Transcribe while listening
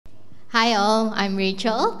Hi all, I'm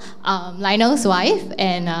Rachel, Lionel's wife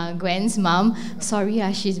and Gwen's mom. Sorry,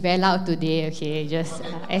 she's very loud today, okay, just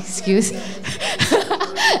excuse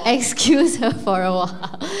excuse her for a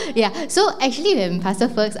while. Yeah, so actually when Pastor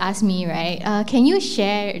Fergus asked me, right, can you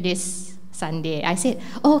share this Sunday? I said,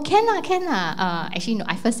 oh, can lah. Actually, no,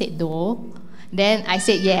 I first said no. Then I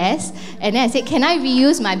said yes, and then I said, can I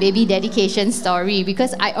reuse my baby dedication story?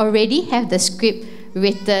 Because I already have the script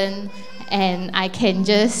written and I can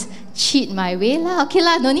just cheat my way lah. Okay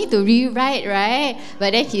lah, no need to rewrite, right?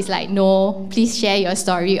 But then he's like, no, please share your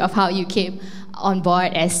story of how you came on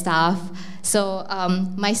board as staff. So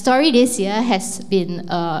my story this year has been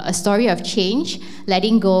a story of change,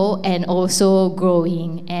 letting go, and also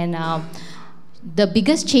growing. And the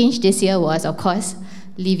biggest change this year was, of course,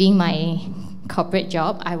 leaving my corporate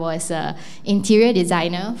job. I was an interior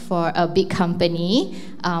designer for a big company.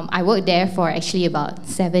 I worked there for actually about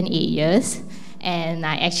 7-8 years. And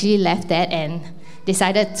I actually left that and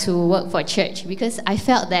decided to work for church because I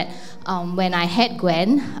felt that when I had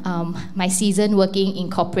Gwen, my season working in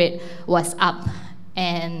corporate was up.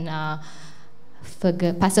 And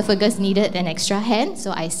Pastor Fergus needed an extra hand, so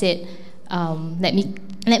I said, let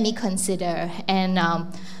me consider. And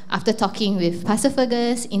after talking with Pastor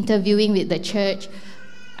Fergus, interviewing with the church,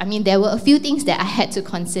 I mean, there were a few things that I had to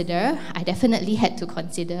consider. I definitely had to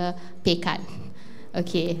consider pay cut.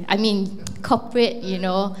 Okay, I mean, corporate,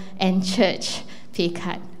 and church pay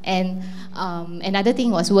cut. And another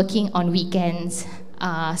thing was working on weekends.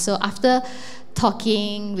 So after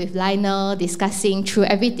talking with Lionel, discussing through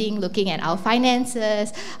everything, looking at our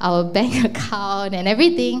finances, our bank account and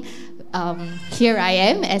everything, here I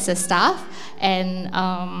am as a staff. And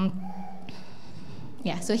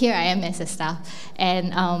so here I am as a staff.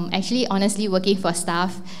 And actually, honestly, working for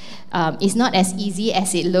staff, it's not as easy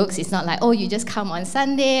as it looks. It's not like, oh, you just come on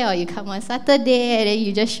Sunday or you come on Saturday and then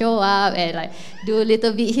you just show up and like do a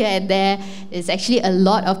little bit here and there. It's actually a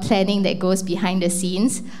lot of planning that goes behind the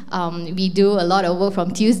scenes. We do a lot of work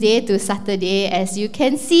from Tuesday to Saturday. As you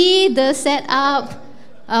can see, the setup.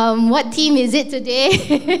 What team is it today?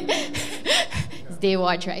 It's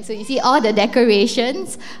Daywatch, right? So you see all the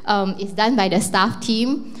decorations is done by the staff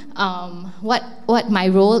team. What my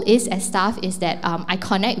role is as staff is that I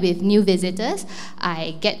connect with new visitors.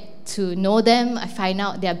 I get to know them. I find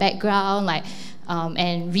out their background,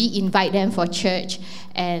 and re-invite them for church.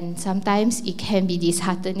 And sometimes it can be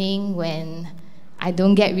disheartening when I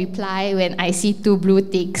don't get reply, when I see 2 blue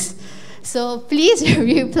ticks. So please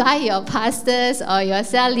reply your pastors or your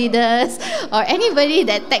cell leaders or anybody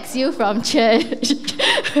that texts you from church.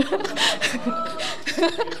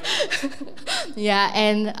 Yeah,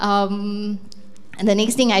 and the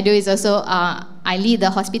next thing I do is also I lead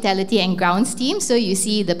the hospitality and grounds team. So you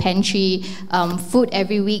see the pantry food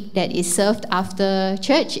every week that is served after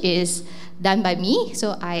church is done by me.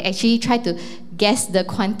 So I actually try to guess the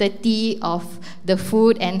quantity of the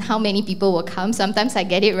food and how many people will come. Sometimes I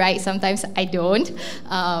get it right, sometimes I don't.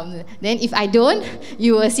 Then if I don't,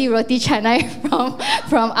 you will see roti canai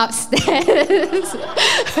from upstairs.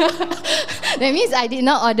 That means I did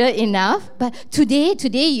not order enough. But today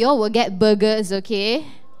you all will get burgers, okay?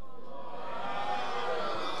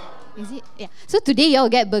 Is it? Yeah. So today you all will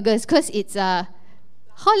get burgers because it's a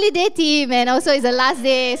holiday team and also it's the last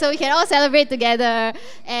day, so we can all celebrate together.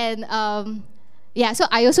 And so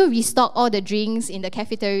I also restock all the drinks in the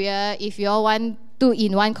cafeteria. If you all want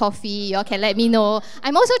 2-in-1 coffee, you all can let me know.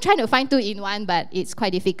 I'm also trying to find 2-in-1, but it's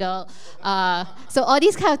quite difficult. So all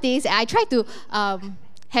these kind of things, I try to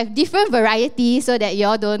have different varieties so that you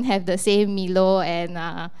all don't have the same Milo and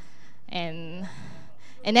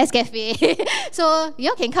Nescafe. So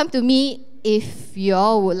you all can come to me if you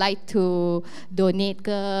all would like to donate,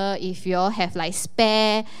 if you all have like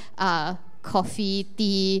spare coffee,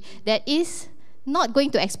 tea that is not going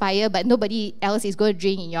to expire, but nobody else is going to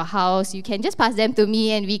drink in your house, you can just pass them to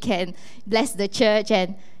me and we can bless the church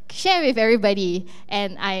and share with everybody.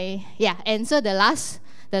 And and so the last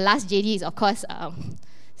JD is of course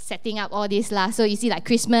setting up all this lah. So you see like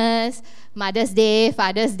Christmas, Mother's Day,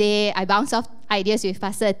 Father's Day, I bounce off ideas with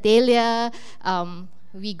Pastor Talia.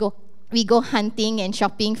 We go hunting and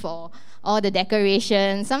shopping for all the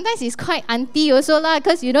decorations. Sometimes it's quite aunty also lah,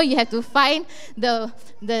 because you have to find the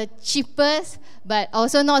cheapest, but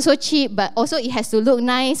also not so cheap, but also it has to look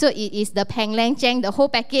nice. So it is the Peng Lang Cheng, the whole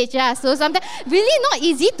package. Yeah. So sometimes really not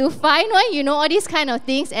easy to find one, all these kind of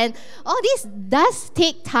things. And all this does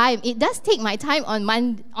take time. It does take my time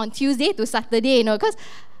on Tuesday to Saturday, because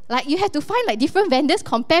Like you have to find like different vendors,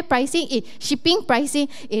 compare pricing, shipping pricing,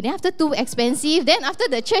 then after too expensive, then after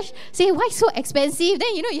the church say why so expensive,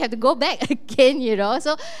 then you have to go back again,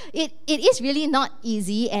 So it is really not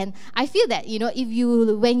easy, and I feel that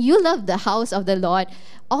when you love the house of the Lord,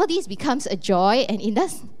 all this becomes a joy, and it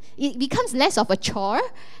becomes less of a chore,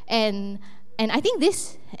 and I think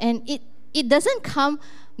it doesn't come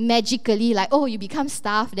magically like, oh, you become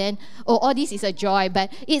staff, then all this is a joy,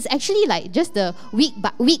 but it's actually like just the week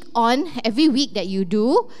on, every week that you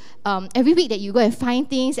do, every week that you go and find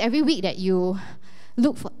things, every week that you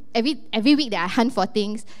look for, every week that I hunt for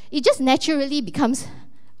things, it just naturally becomes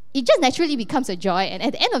a joy. And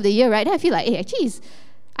at the end of the year, right, I feel like, hey,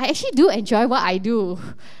 I actually do enjoy what I do,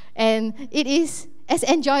 and it is as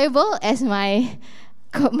enjoyable as my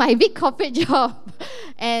big corporate job.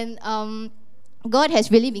 And God has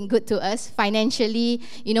really been good to us financially.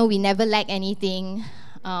 We never lack anything.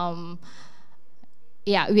 We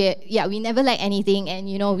never lack anything, and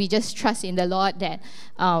we just trust in the Lord that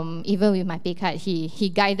even with my pay cut, He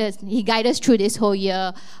guided us through this whole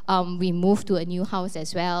year. We moved to a new house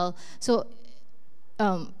as well. So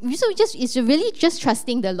it's really just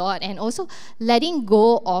trusting the Lord, and also letting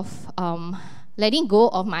go of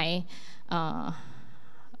my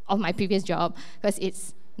previous job, because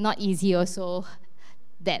it's not easy also,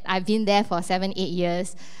 that I've been there for 7-8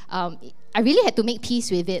 years. I really had to make peace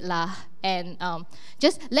with it and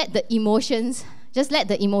just let the emotions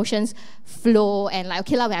flow, and like,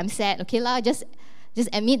 okay when I'm sad, okay just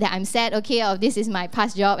admit that I'm sad, okay, this is my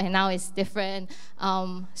past job and now it's different.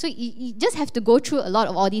 So you just have to go through a lot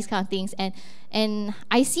of all these kind of things, and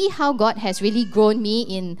I see how God has really grown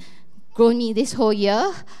me this whole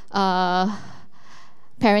year.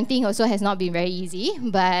 Parenting also has not been very easy,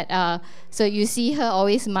 but so you see her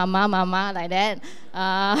always mama like that.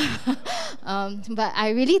 But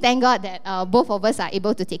I really thank God that both of us are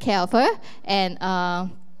able to take care of her, and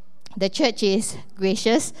the church is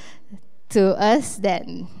gracious to us that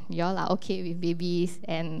y'all are okay with babies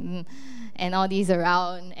and all these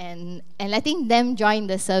around, and letting them join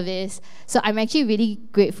the service. So I'm actually really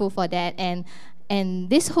grateful for that. And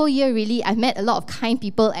this whole year, really, I met a lot of kind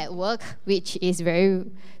people at work, which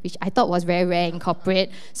I thought was very rare in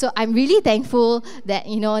corporate. So I'm really thankful that,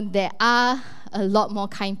 there are a lot more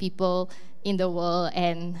kind people in the world.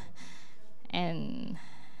 And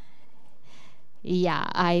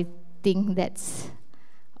I think that's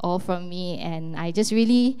all from me. And I just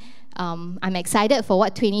really, I'm excited for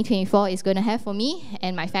what 2024 is going to have for me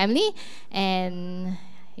and my family. And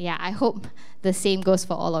I hope the same goes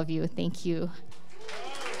for all of you. Thank you.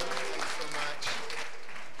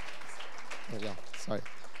 Sorry.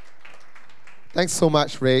 Thanks so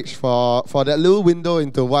much, Rach, for that little window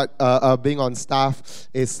into what being on staff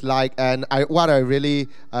is like. And what I really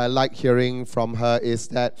like hearing from her is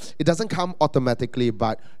that it doesn't come automatically,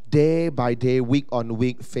 but day by day, week on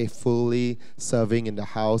week, faithfully serving in the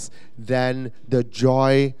house, then the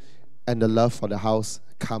joy and the love for the house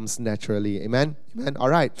comes naturally. Amen? Amen? All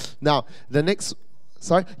right. Now, the next...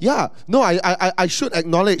 Sorry? Yeah. No, I should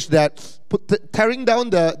acknowledge that tearing down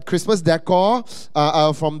the Christmas decor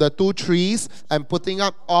from the 2 trees and putting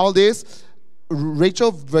up all this,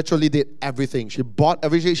 Rachel virtually did everything. She bought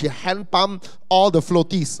everything. She hand pumped all the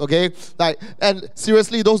floaties, okay? And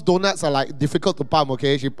seriously, those donuts are difficult to pump,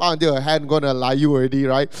 okay? She pumped until her hand gonna lie you already,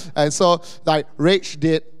 right? And so Rach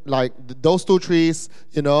did those 2 trees,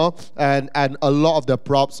 and a lot of the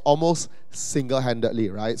props almost single-handedly,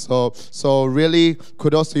 right? So really,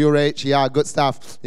 kudos to you, Rach. Yeah, good stuff.